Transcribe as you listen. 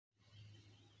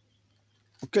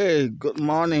Okay, good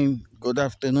morning, good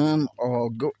afternoon, or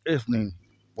good evening.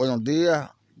 Buenos días,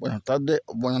 buenas tardes,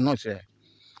 or buenas noches.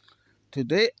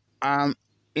 Today I'm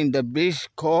in the beach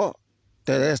called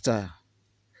Teresa.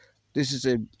 This is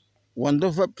a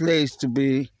wonderful place to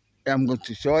be. I'm going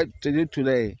to show it to you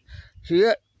today.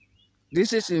 Here,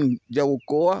 this is in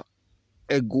Yabucoa,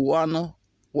 El Guano,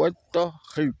 Puerto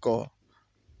Rico.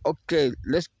 Okay,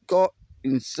 let's go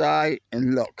inside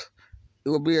and look. It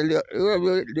will be a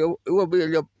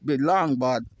little bit long,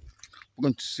 but we're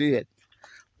going to see it.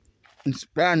 En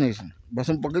Spanish. Va a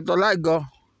ser un poquito largo,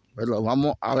 pero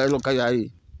vamos a ver lo que hay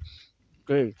ahí.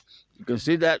 Okay. You can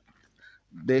see that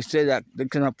they say that they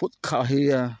cannot put car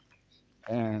here.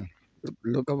 And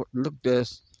look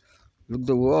this. Look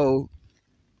the road.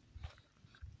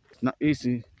 It's not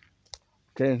easy.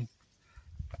 Okay.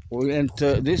 We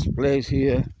enter this place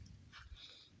here.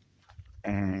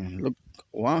 And look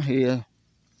one here.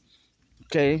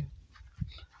 Okay.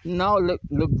 Now look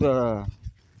the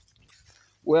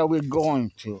where we're going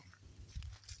to.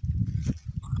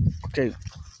 Okay.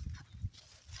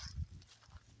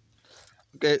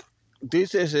 Okay.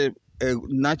 This is a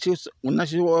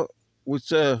natural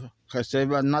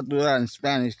reserva natural in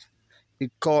Spanish.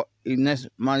 It's called Inés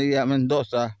María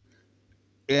Mendoza.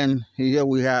 And here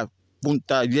we have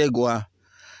Punta Yegua.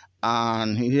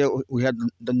 And here we have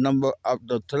the number of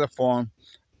the telephone.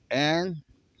 And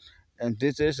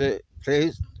this is a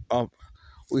place of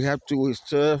we have to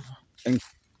reserve and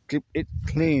keep it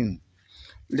clean.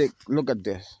 Look at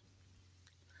this.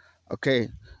 Okay.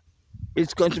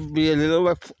 It's going to be a little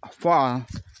bit far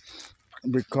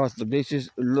because the beach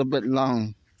is a little bit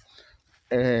long.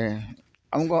 I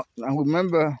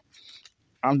remember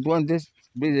I'm doing this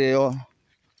video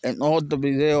and all the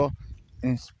video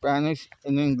in Spanish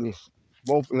and English,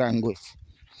 both languages.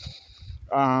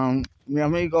 Mi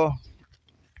amigo,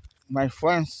 my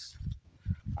friends,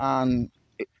 and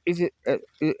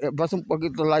pasa un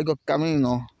poquito largo el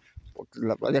camino, porque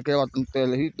la playa queda bastante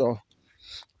lejito.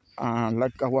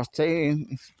 Like I was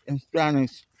saying in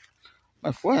Spanish,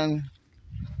 my friend,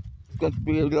 it's going to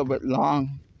be a little bit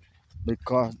long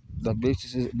because the beach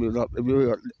is a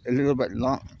little bit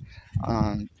long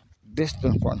and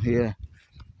distant from here,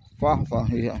 far from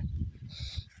here.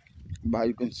 But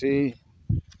you can see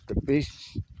the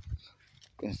beach, you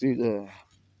can see the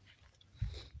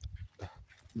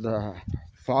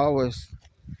forest,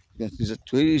 you can see the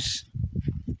trees,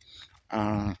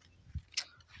 and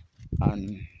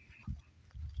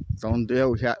down there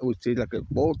we see like a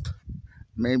boat.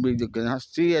 Maybe you cannot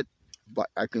see it, but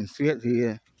I can see it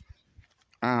here.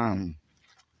 And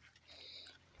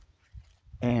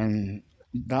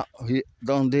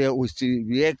down there we see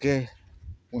Vieques.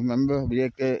 Remember,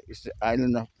 Vieques is the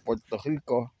island of Puerto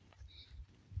Rico.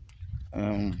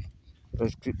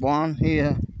 Let's keep on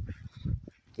here.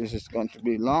 This is going to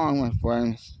be long, my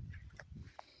friends.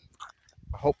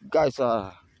 I hope you guys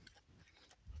are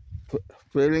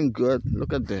feeling good.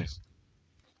 Look at this.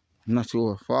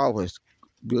 Natural forest,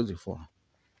 beautiful.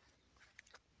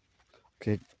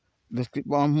 Okay, let's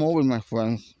keep on moving, my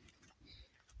friends.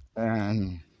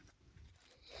 And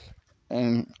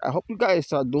I hope you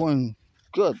guys are doing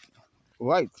good,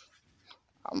 right?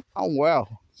 I'm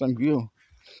well, thank you.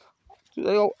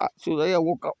 Today I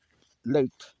woke up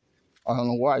late. I don't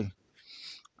know why.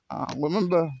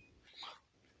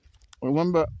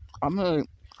 Remember, I'm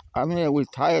a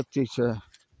retired teacher,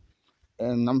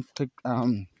 and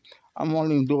I'm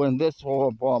only doing this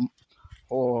for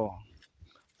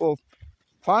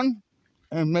fun,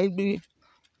 and maybe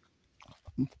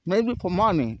for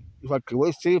money if I could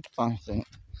receive something.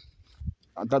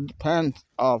 That depends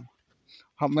on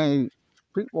how many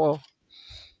people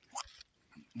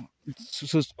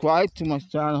subscribe to my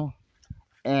channel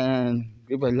and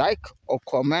give a like or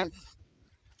comment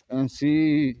and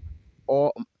see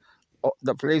all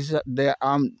the places that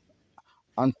I'm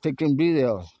taking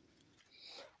videos.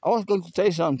 I was going to say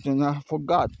something, I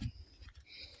forgot.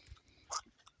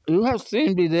 You have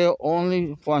seen video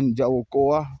only from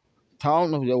Yabucoa,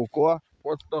 town of Yabucoa,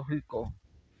 Puerto Rico.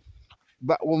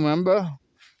 But remember,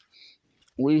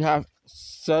 we have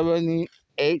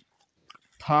 78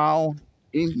 towns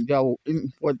in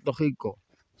Puerto Rico.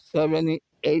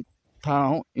 78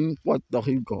 towns in Puerto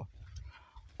Rico.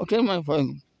 Okay, my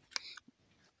friend.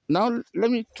 Now let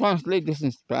me translate this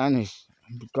in Spanish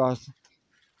because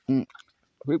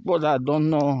people that don't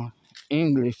know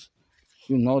English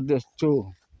should know this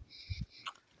too.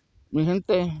 Mi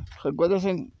gente,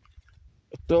 recuérdense,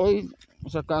 estoy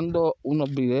sacando unos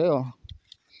videos,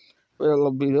 pero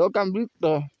los videos que han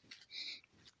visto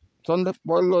son del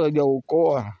pueblo de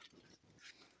Yabucoa.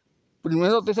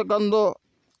 Primero estoy sacando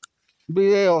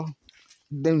videos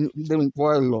de mi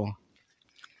pueblo.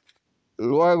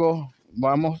 Luego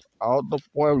vamos a otros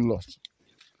pueblos.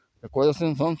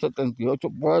 Recuerden, son 78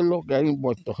 pueblos que hay en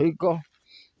Puerto Rico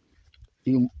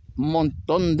y un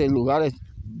montón de lugares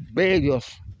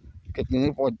bellos que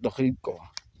tiene Puerto Rico.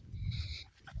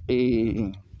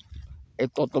 Y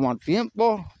esto toma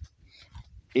tiempo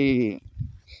y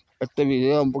este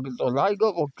video es un poquito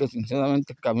largo porque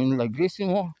sinceramente el camino es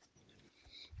larguísimo,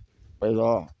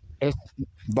 pero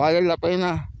vale la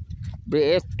pena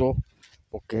ver esto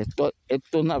porque esto es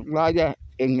una playa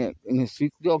en el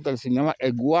sitio que se llama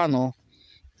El Guano,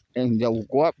 en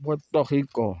Yabucoa, Puerto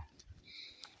Rico.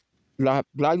 La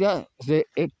playa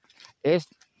es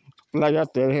Playa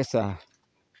Teresa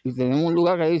y tenemos un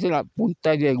lugar que dice la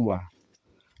Punta Yegua.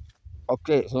 Ok,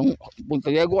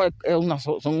 Punta Yegua es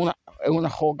una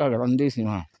joca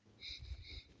grandísima.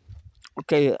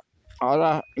 Ok,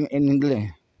 ahora en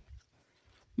inglés.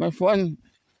 My friend,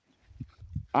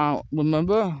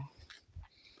 remember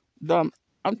that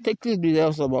I'm taking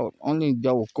videos about only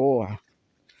Yabucoa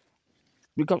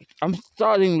because I'm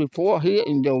starting before here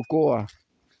in Yabucoa.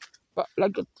 But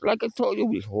like I told you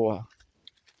before,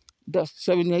 there's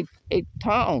 78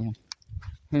 towns.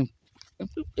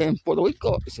 And Puerto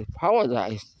Rico is a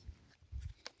paradise.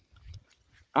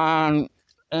 And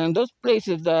those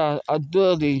places that are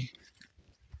dirty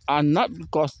are not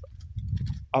because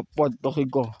of Puerto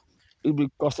Rico. It's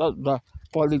because of the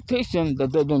politicians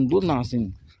that they don't do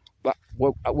nothing. But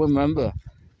remember,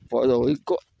 Puerto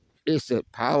Rico is a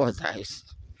paradise.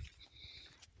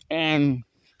 And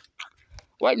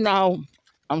right now,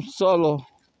 I'm solo,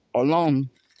 alone.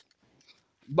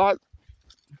 But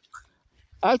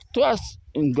I trust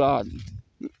in God.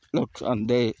 Look, and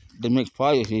they make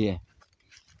fire here.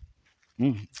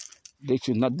 They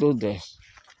should not do this.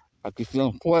 Aquí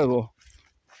tienen fuego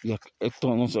y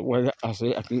esto no se puede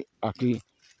hacer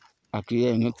aquí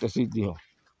en este sitio.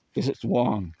 This is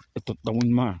wrong. Esto está muy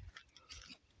mal.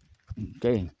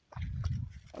 Okay,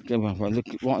 my friend,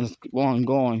 let's keep on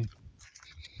going.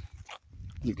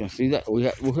 You can see that we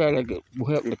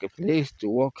have like a place to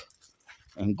walk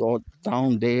and go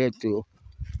down there to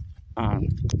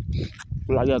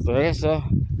Playa Teresa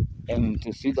and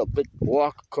to see the big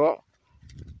rock called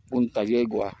Punta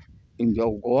Yegua in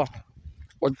Yabucoa,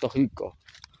 Puerto Rico.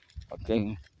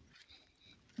 Okay,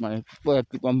 but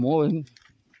keep on moving.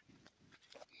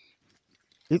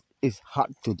 It is hot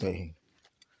today.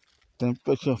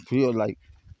 Temperature feel like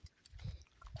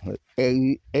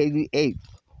 88,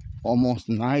 almost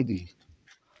 90.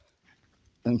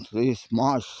 And today is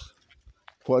March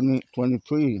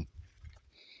 2023.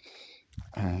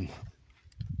 And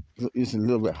it's a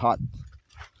little bit hot.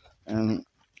 And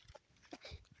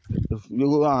if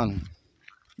you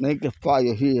make a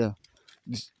fire here,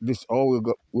 this oil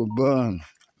will burn.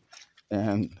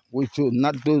 And we should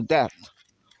not do that.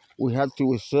 We have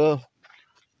to reserve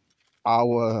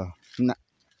our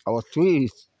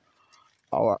trees,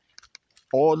 all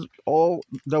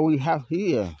that we have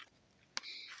here.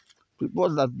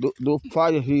 People that do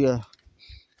fire here,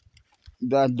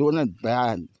 they're doing it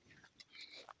bad.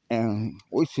 And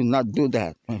we should not do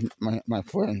that, my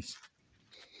friends.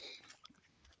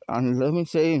 And let me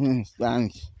say in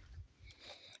Spanish,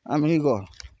 amigo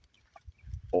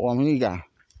o amiga,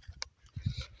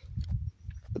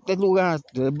 este lugar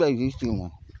es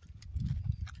bellísimo.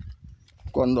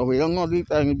 Cuando vieron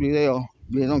ahorita en el video,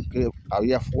 vieron que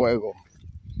había fuego.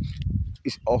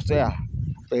 O sea,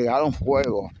 pegaron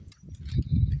fuego.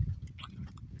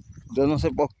 Yo no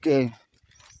sé por qué,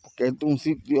 porque este es un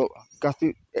sitio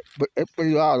casi es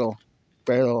privado,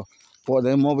 pero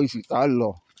podemos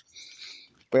visitarlo.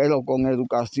 Pero con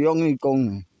educación y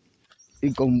con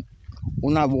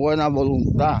una buena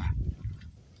voluntad,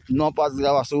 no para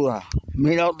tirar basura.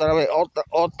 Mira otra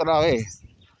vez.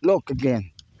 Look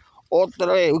again.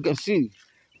 Otra vez, we can see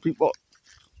people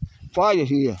fire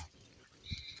here.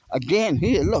 Again,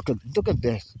 here, look at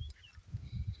this.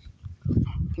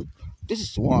 This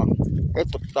is one.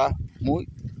 Esto está muy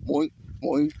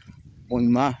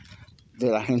mal de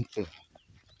la gente.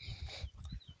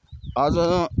 I don't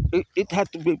know. It has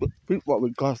to be people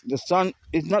because the sun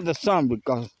is not the sun,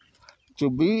 because to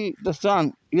be the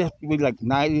sun, it has to be like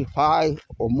 95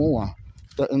 or more.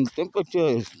 The temperature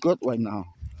is good right now.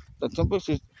 The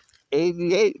temperature is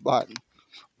 88, but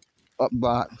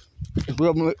it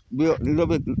will be a little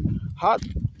bit hot,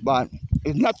 but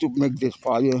it's not to make this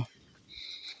fire.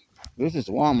 This is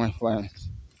warm, my friends.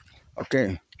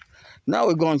 Okay, now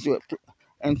we're going to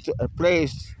into a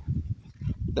place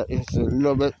that is a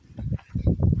little bit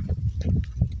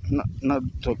not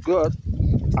so good.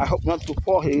 I hope not to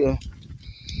fall here.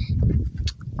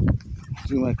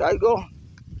 Si me caigo,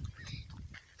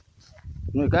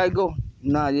 me caigo,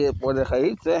 nadie puede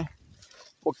reírse,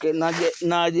 porque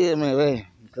nadie me ve,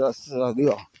 gracias a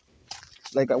Dios.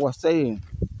 Like I was saying,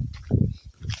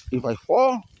 if I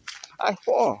fall, I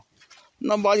fall.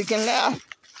 Nobody can laugh,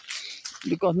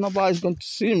 because nobody's going to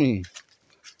see me.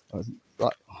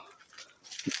 But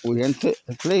we enter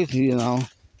the place here now.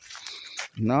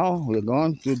 Now we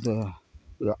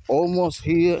are almost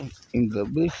here in the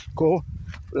beach called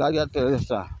Playa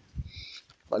Teresa.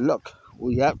 But look,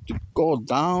 we have to go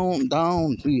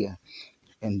down here.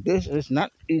 And this is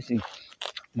not easy,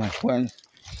 my friends.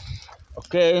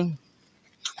 Okay,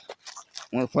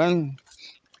 my friend,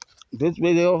 this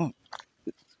video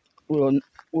will,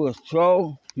 will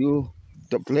show you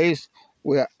the place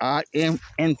where I am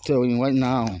entering right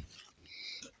now.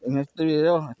 En este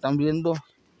video están viendo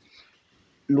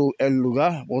el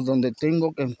lugar por donde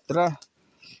tengo que entrar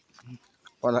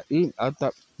para ir a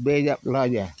esta bella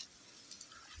playa.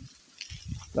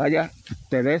 Playa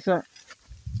Teresa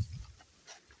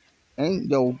en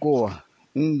Yabucoa.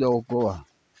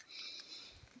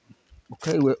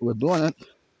 Okay, we're doing it.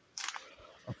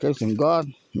 Okay, thank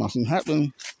God, nothing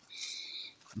happened.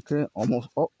 Okay,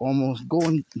 almost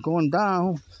going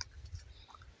down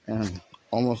and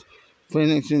almost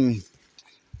finishing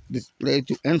this place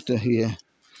to enter here.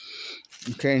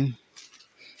 Okay,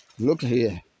 look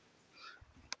here.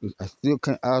 I still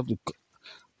can't. I have to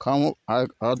come. I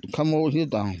have to come over here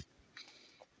down.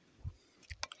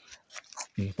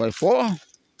 If I fall,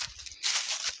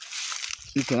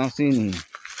 you cannot see me,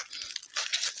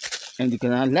 and you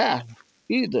cannot laugh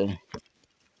either.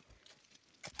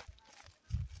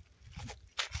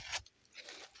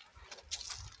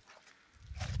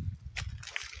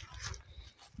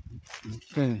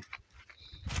 Okay.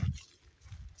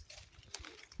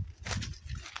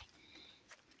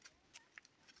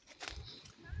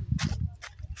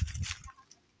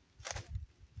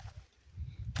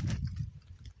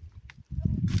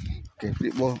 Okay,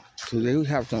 people. Today we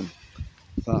have some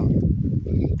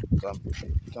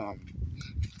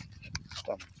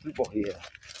people here.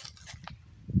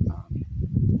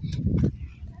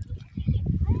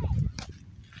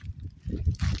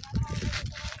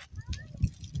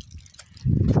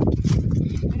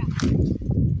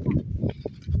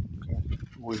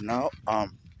 We now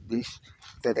Beach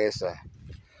Teresa.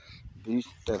 Beach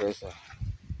Teresa.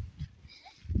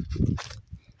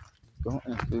 Go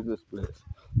and see this place.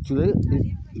 Today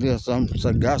there's some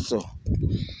sargasso.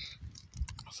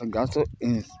 Sargasso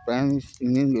in Spanish,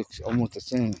 in English, almost the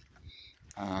same.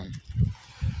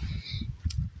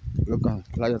 Look on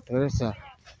Playa Teresa.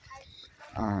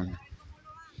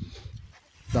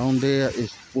 Down there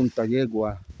is Punta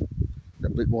Yegua, the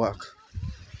big rock.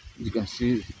 You can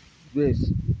see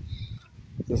this.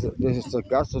 This is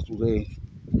sargasso today.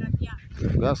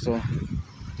 Sargasso.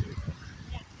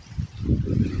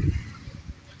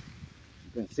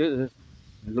 You can see this.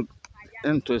 Look,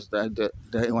 interest that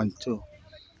one too.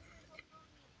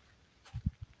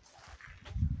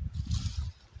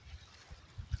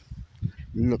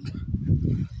 Look,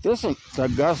 this is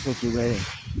sargasso today,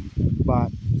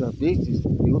 but the beach is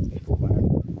beautiful,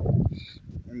 man.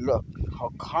 And look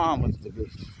how calm is the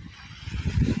beach.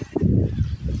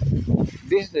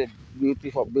 This is a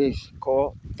beautiful beach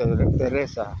called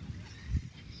Teresa.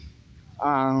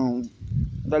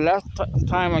 The last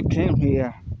time I came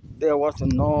here, there was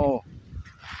no.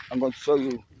 I'm going to show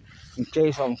you in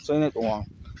case I'm saying it wrong.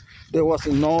 There was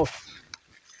no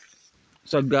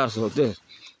sargasso.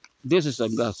 This is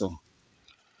sargasso.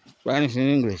 Spanish and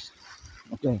English.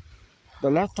 Okay. The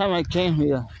last time I came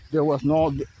here, there was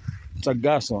no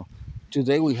sargasso.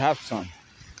 Today we have some.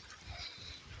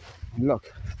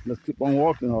 Look, let's keep on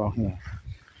walking around here.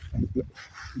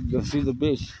 You can see the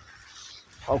beach.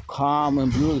 How calm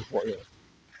and beautiful it is.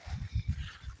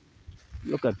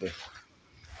 Look at this.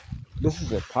 This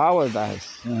is a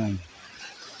paradise. Man.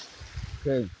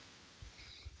 Okay.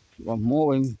 We're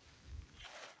moving.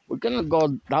 We're gonna go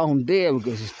down there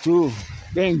because it's too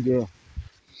dangerous.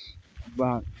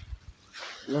 But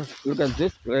let's look at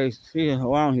this place here,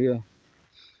 around here,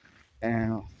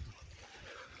 and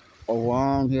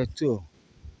around here too.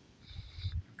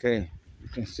 Okay, you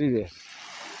can see this.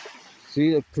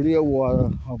 See the clear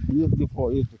water, how beautiful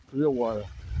is the clear water.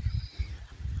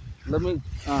 Let me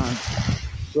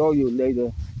show you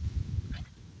later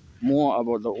more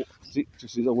about to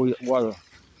see the water.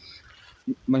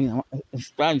 En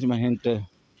Spanish, mi gente.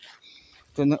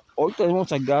 Hoy tenemos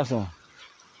sargazo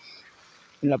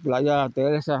en la playa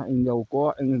Teresa, en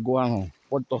Yabucoa, en el Guano,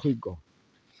 Puerto Rico.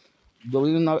 Yo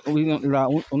vine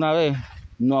una vez,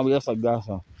 no había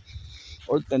sargazo.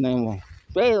 Hoy tenemos,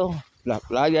 pero la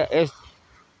playa es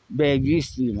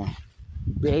bellísima.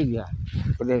 bella,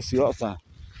 preciosa,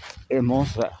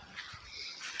 hermosa.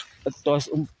 Esto es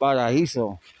un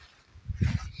paraíso.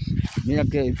 Mira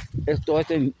que esto es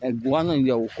en el Guano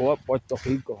Yabucoa, Puerto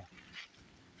Rico.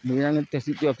 Miren este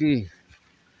sitio aquí.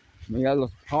 Mira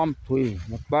los palm trees,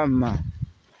 las palmas.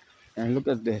 And look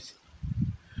at this.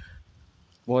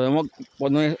 Podemos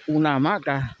poner una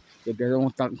hamaca que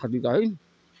queremos estar un ratito ahí.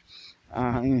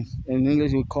 In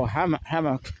English we call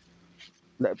hammock.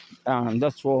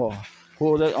 That's for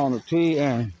put it on the tree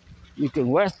and you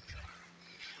can rest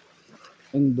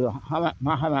in the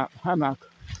hammock.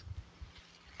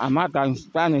 Hamaca in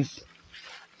Spanish.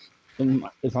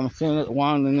 If I'm saying it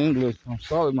wrong in English, I'm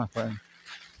sorry, my friend.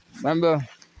 Remember,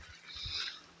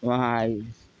 my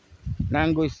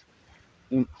language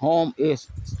in home is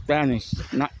Spanish,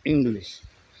 not English.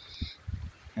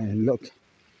 And look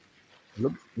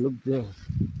this.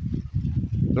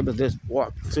 Look at this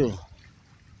walk too.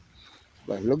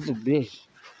 But look at this.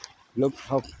 Look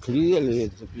how clearly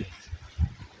it's a beach.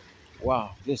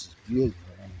 Wow, this is beautiful.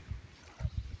 Man.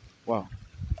 Wow.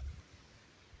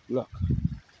 Look.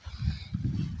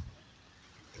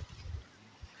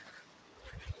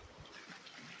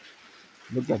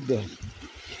 Look at this.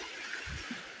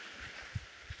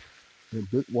 The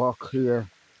big walk here.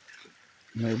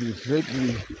 Maybe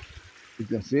sleeping. You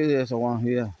can see there's one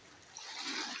here.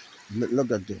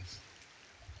 Look at this.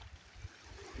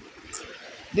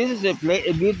 This is a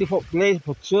beautiful place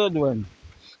for children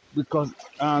because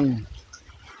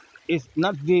it's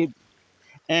not deep.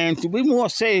 And to be more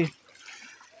safe,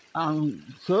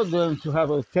 children to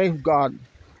have a safeguard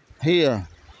here.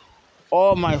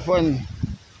 All my friends,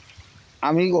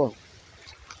 amigos,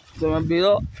 se me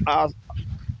olvidó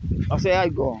hacer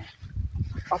algo.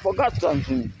 I forgot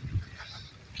something.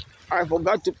 I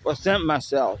forgot to present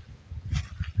myself.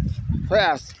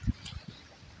 Fast.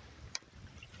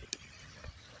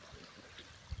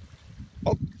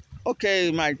 Okay,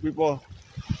 my people.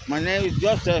 My name is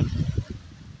Joseph.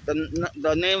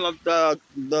 The name of the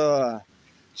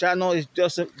channel is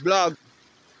Joseph Blog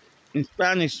in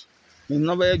Spanish. Mi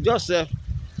nombre es Joseph.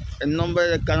 El nombre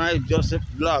del canal es Joseph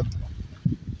Blog.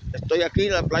 Estoy aquí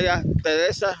en la playa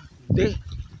Teresa de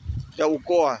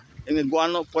Yabucoa, in el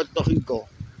Guano, Puerto Rico.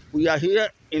 We are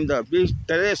here in the Beach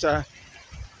Teresa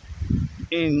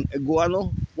in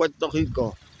Guano, Puerto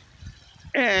Rico.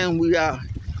 And we are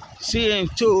seeing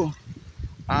too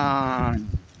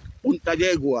Punta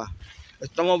Yegua.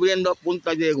 Estamos viendo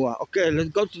Punta Yegua. Okay, let's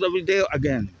go to the video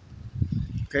again.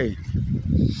 Okay,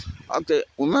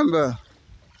 remember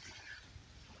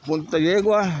Punta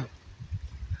Yegua.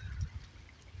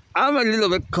 I'm a little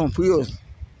bit confused.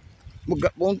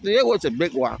 Punta Yegua is a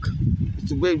big walk.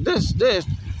 It's a big this,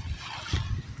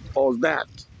 or that.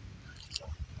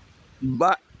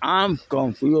 But I'm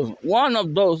confused. One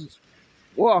of those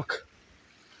walk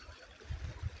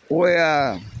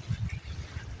where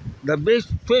the beach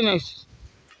finish,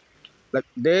 like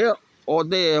there or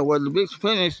there, where the beach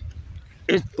finish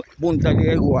is Punta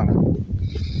Yegua.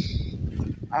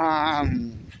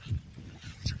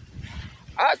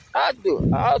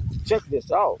 I'll check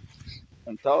this out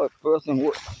and tell a person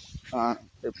what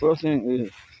the person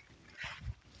is.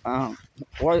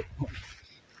 Where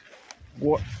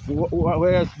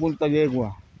is Punta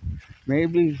Yegua?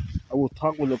 Maybe I will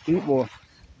talk with the people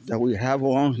that we have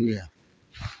on here.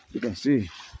 You can see.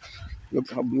 Look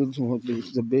how beautiful this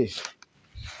is the beach,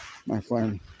 my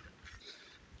friend.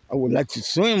 I would like to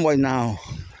swim right now.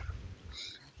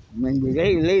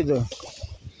 Maybe later,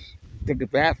 take a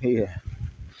bath here.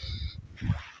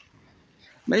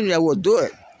 Maybe I will do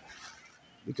it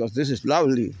because this is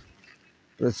lovely,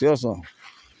 precioso.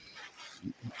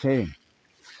 Okay.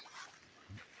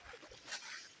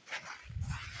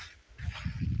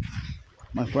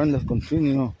 My friend, let's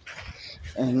continue.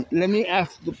 And let me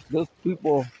ask those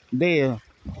people there,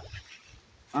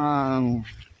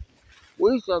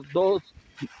 which of those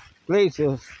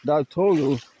places that I told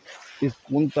you is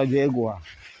Punta Yegua?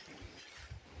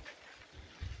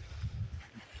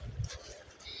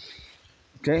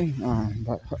 Okay,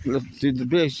 but let's see the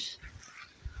beach.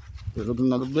 We're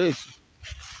looking at the beach.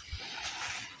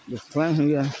 There's plants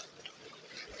here.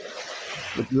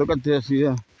 Look at this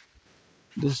here.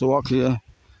 This walk here.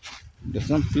 There's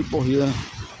some people here.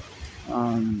 Yeah,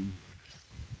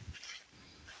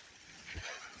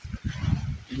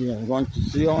 I'm going to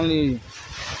see only.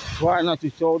 Try not to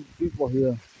show people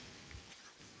here.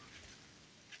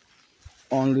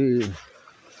 Only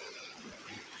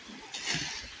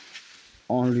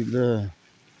the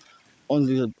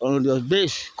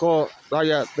beach called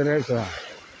Playa Teresa.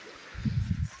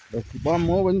 Let's keep on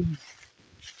moving.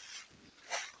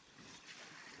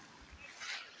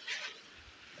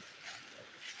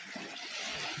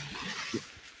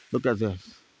 Look at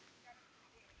this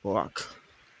rock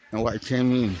and what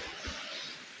came in.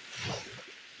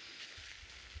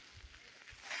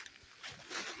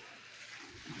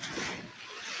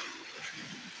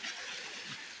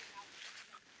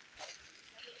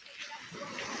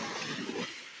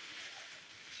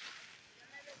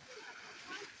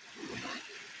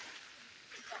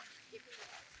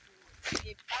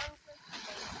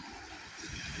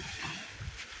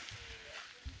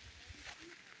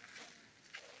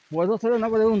 ¿Puedo hacer una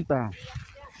pregunta?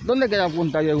 ¿Dónde queda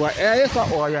Punta Yegua? ¿Es esa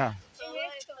o allá?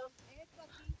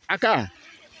 ¿Acá?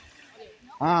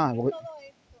 Ah, porque,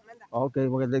 ok,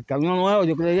 porque del camino nuevo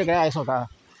yo creía que era eso acá.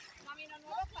 Camino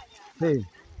nuevo es para allá. Sí.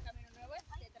 Camino nuevo es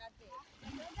detrás de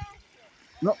él.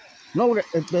 No, no, porque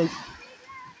 ¿De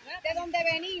dónde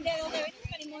venís? ¿De dónde venís?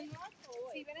 Venimos nosotros.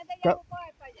 Si vienes de Yabucoa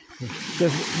es para allá. que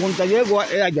Punta Yegua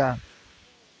es allá.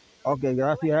 Ok,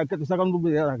 gracias. Es que te sacan un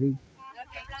video de aquí.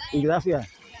 Y gracias.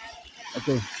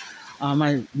 Okay.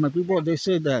 My people, they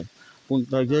say that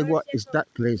Punta Yegua is that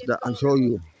place that I show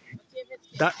you.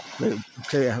 That place,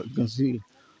 okay, you can see.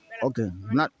 Okay,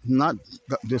 not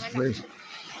this place.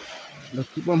 Let's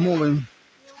keep on moving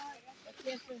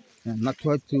and not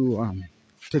try to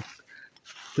take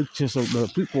pictures of the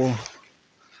people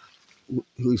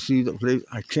who see the place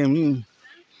I came in.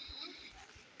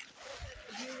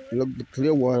 Look the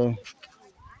clear water.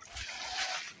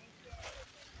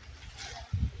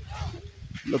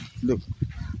 Look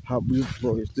how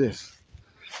beautiful is this.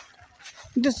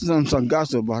 This is on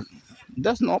Sargasso, but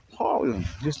that's not problem.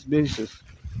 This beach is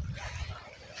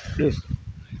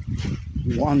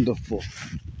wonderful.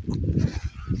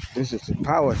 This is a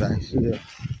paradise here.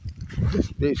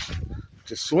 This beach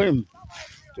to swim,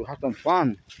 to have some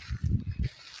fun.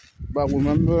 But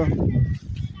remember,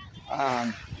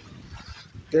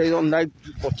 they don't like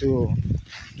people to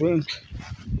drink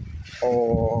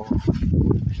or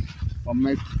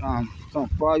make some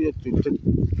fire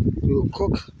to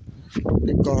cook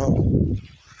because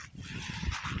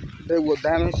they will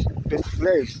damage this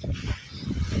place.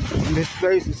 And this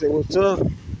place is a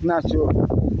reserve natural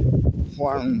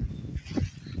from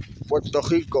Puerto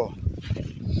Rico.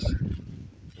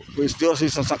 We still see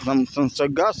some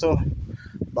sargasso,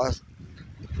 but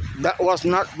that was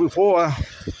not before.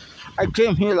 I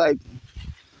came here like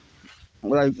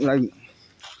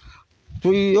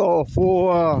 3 or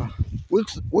 4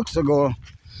 weeks ago,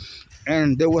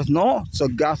 and there was no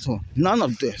sargasso, none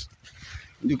of this.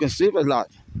 You can see it a lot.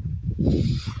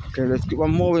 Okay, let's keep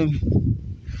on moving.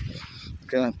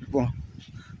 Okay, people,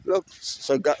 look,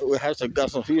 we have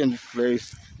sargasso here in this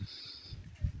place,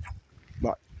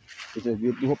 but it's a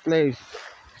beautiful place.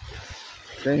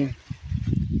 Okay,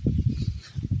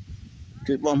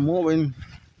 keep on moving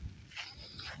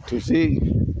to see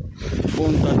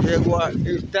Punta Yegua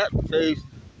is that place.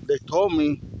 They told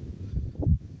me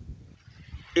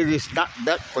it is not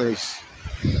that place.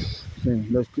 Okay,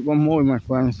 let's keep on moving, my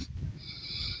friends.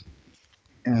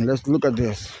 And let's look at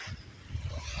this.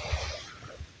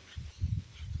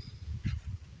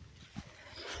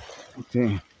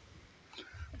 Okay,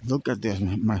 look at this,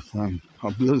 my friend.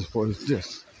 How beautiful is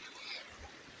this?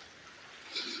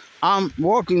 I'm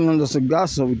walking on the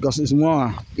sargasso because it's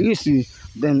more easy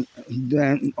than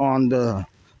on the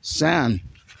sand.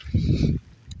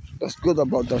 That's good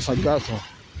about the sargasso.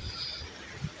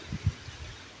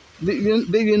 Do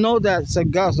you know that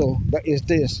sargasso, that is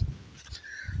this?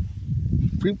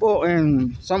 People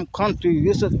in some country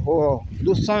use it for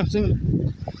do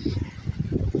something,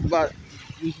 but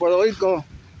in Puerto Rico,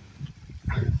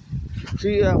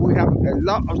 here we have a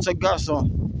lot of sargasso,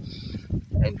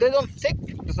 and they don't take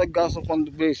the sargasso from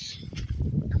the beach.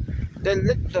 They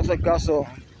let the sargasso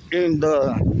in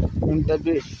the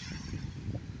beach.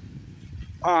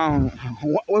 I'm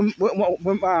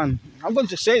going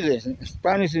to say this in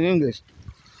Spanish and English.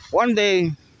 One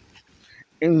day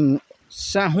in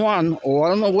San Juan, or I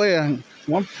don't know where,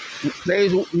 one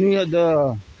place near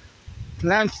the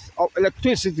plants of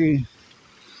electricity,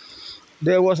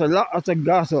 there was a lot of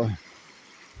sargasso.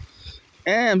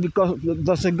 And because of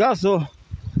the sargasso,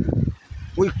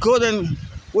 we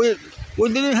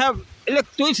didn't have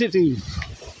electricity.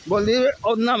 Believe it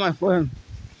or not, my friend,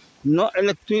 no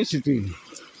electricity.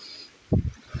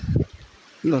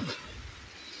 Look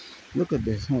at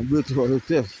this, how beautiful it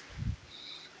is.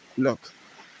 Look.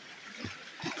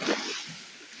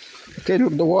 Okay,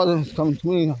 look, the water is coming to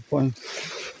me, my friend.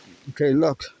 Okay,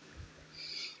 look.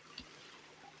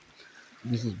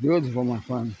 This is beautiful, my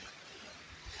friend.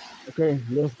 Okay,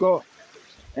 let's go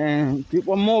and keep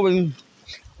on moving.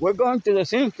 We're going to the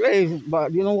same place,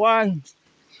 but you know why?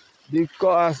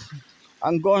 Because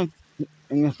I'm going,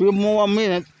 in a few more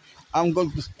minutes, I'm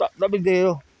going to stop the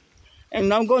video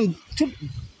and I'm going to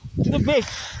the beach.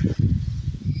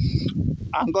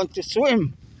 I'm going to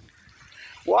swim.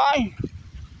 Why?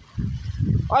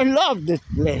 I love this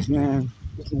place, man.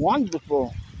 It's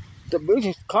wonderful. The beach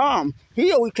is calm.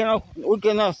 Here we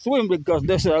cannot swim because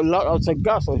there's a lot of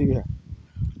sargasso here.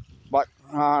 But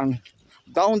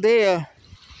down there,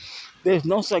 there's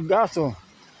no sargasso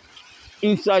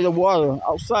inside the water.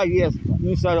 Outside, yes.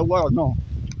 Inside the water, no.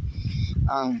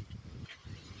 Um,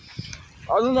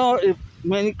 I don't know if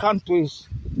many countries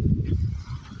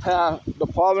have the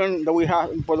problem that we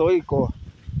have in Puerto Rico,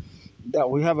 that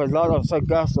we have a lot of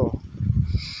sargasso.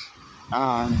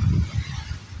 Um,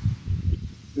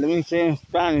 Let me say in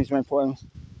Spanish, my friends.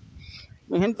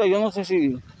 Mi gente, yo no sé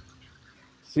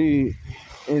si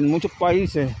en muchos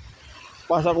países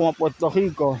pasa como Puerto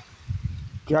Rico,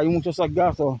 que hay muchos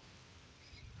sargazos.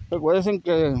 Recuerden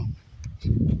que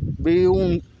vi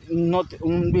un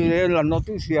video en las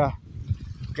noticias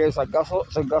que el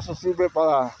sargazo sirve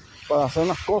para hacer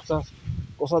unas cosas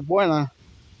buenas,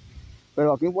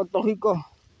 pero aquí en Puerto Rico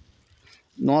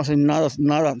no hacen nada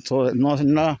no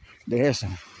hacen nada de eso.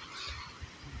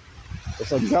 El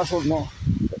sargazo no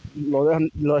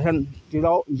lo dejan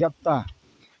tirado y ya está,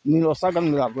 ni lo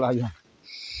sacan de la playa.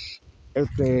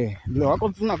 Le voy a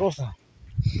contar una cosa.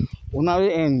 Una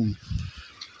vez en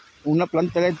una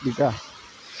planta eléctrica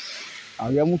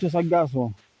había muchos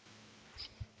sargazos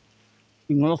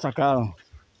y no lo sacaron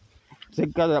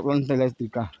cerca de la planta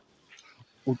eléctrica.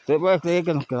 Usted puede creer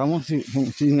que nos quedamos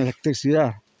sin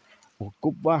electricidad por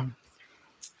culpa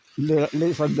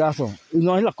del sargazo. Y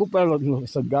no es la culpa de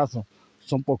los sargazos,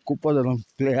 son por culpa de los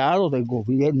empleados del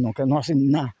gobierno que no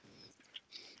hacen nada.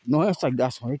 No es el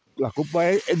sargazo, la culpa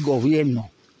es el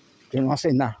gobierno que no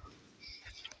hace nada.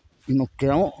 Y nos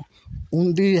quedamos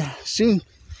un día sin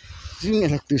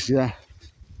electricidad.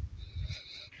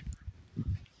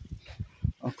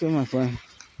 Okay, my friend.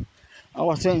 I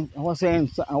was saying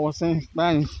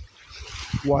Spanish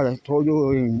what I told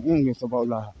you in English about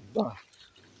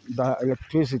the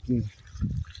electricity.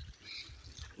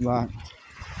 But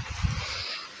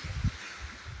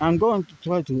I'm going to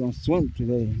try to swim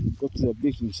today, go to the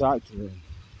beach inside today,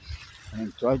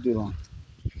 and try to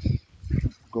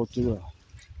go to the...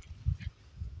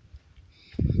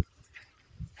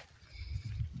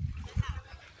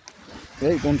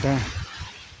 Hey, conta.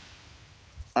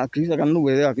 Aquí sacando un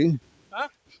video aquí. ¿Ah?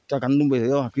 Sacando un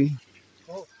video aquí.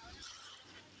 Oh.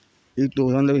 ¿Y tú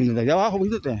dónde vienes? ¿De allá abajo,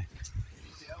 viste?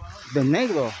 ¿Del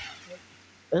negro? Sí.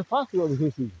 ¿Es fácil o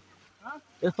difícil? ¿Ah?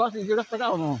 ¿Es fácil llegar hasta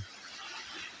acá o no?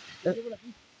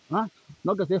 ¿Ah?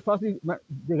 No, que si es fácil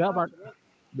llegar para...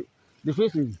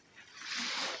 Difícil.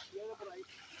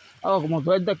 Ah, como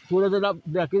tú eres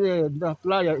de aquí de la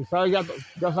playa y sabes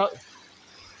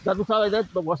ya tú sabes de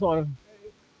esto, pues eso es.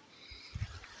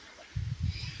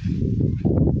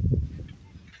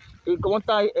 ¿Y cómo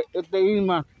está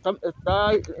Irma?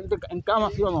 ¿Está en cama,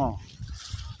 sí o no?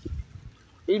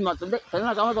 Irma, ¿está en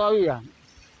la cama todavía?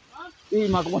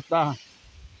 Irma, ¿cómo está?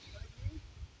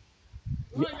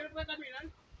 No, yo no puedo caminar.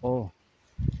 Oh.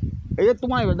 Ella es tu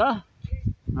madre, ¿verdad? Sí.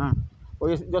 Ah.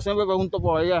 Oye, yo siempre pregunto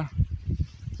por ella.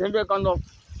 Siempre cuando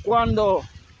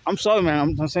I'm sorry,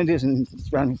 man, I'm saying this in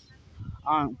Spanish.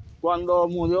 Cuando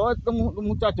murió este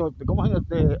muchacho, ¿cómo se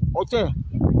llama? Oche.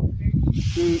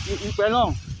 Y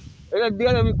perdón, era el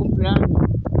día de mi cumpleaños.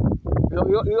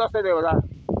 Yo iba a celebrar.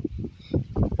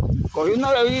 Cogí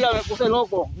una bebida, me puse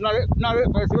loco. Una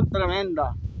depresión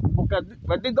tremenda. Porque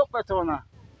perdí 2 personas.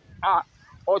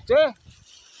 Oche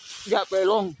y a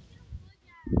Pelón.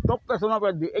 2 personas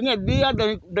perdí. En el día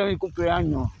de mi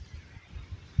cumpleaños.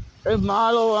 Es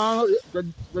malo,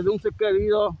 desde un ser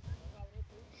querido.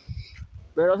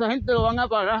 Pero esa gente lo van a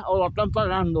pagar o lo están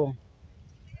pagando.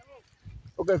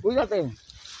 Ok, cuídate.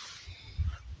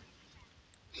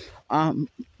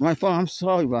 My phone, I'm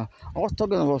sorry, but I was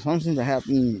talking about something that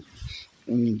happened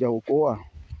in Yabucoa.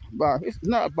 But it's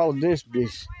not about this.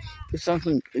 It's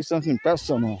something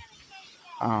personal.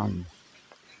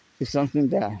 It's something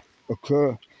that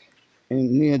occurred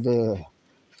near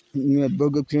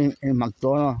Burger King and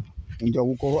McDonald's in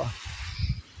Yabucoa.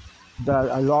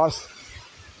 That I lost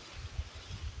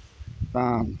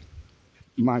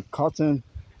my cousin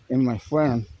and my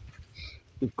friend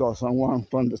because someone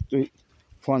from the street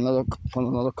for another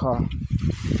car.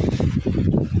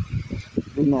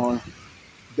 You know,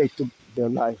 they took their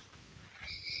life.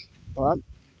 But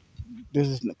this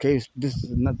is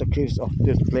not the case of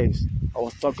this place. I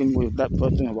was talking with that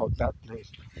person about that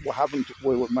place. What happened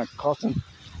with my cousin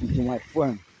and to my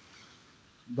friend.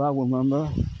 But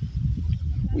remember,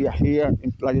 we are here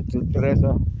in Playa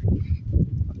Teresa,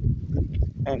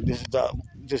 and this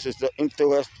is the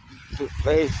interesting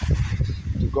place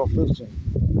go fishing.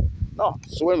 No,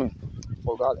 swimming.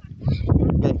 Forgot it.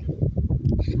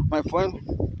 Okay, my friend.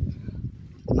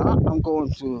 Now I'm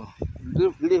going to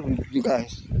live with you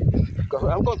guys because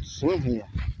I'm going to swim here.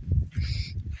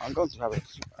 I'm going to have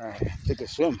take a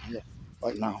swim here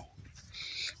right now.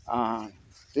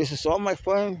 This is all my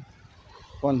friends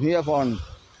from here from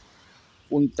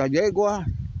Punta Yegua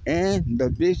and the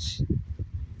beach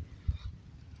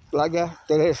Playa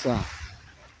Teresa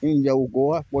in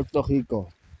Yabucoa, Puerto Rico.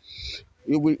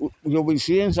 You'll be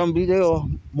seeing some video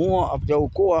more of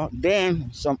Yabucoa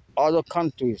than some other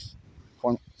countries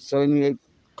from 78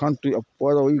 countries of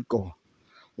Puerto Rico.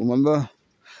 Remember,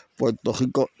 Puerto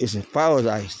Rico is a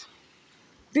paradise.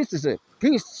 This is a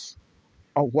piece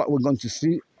of what we're going to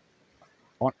see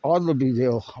on other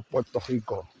videos of Puerto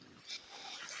Rico.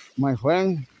 My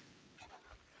friend,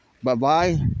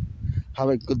 bye-bye. Have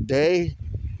a good day,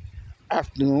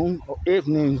 afternoon, or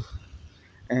evening,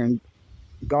 and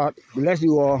God bless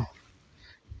you all,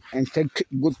 and take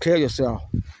good care of yourself.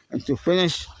 And to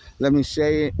finish, let me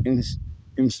say it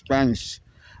in Spanish.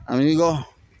 Amigo,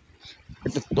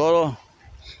 esto es todo.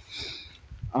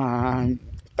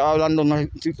 Estaba hablando de una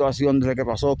situación de la que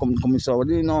pasó con mi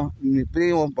sobrino y mi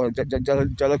primo, pues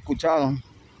ya lo escucharon.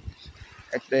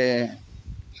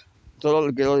 Solo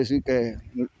le quiero decir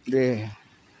que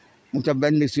muchas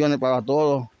bendiciones para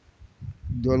todos.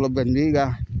 Dios los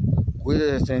bendiga.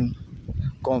 Cuídense,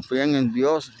 confíen en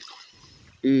Dios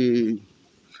y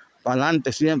para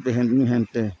adelante siempre, mi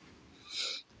gente.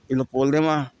 Y los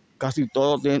problemas casi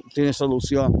todos tienen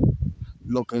solución.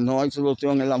 Lo que no hay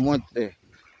solución es la muerte.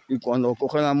 Y cuando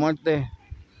coge la muerte,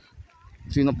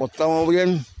 si nos portamos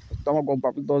bien, estamos con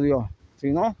Papito Dios.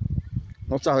 Si no,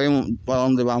 no sabemos para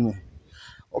dónde vamos.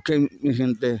 Ok, mi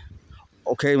gente.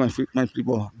 Okay, my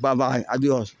people. Bye-bye.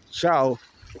 Adios. Ciao.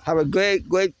 Have a great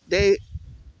day,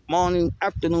 morning,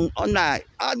 afternoon, or night.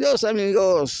 Adios,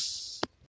 amigos.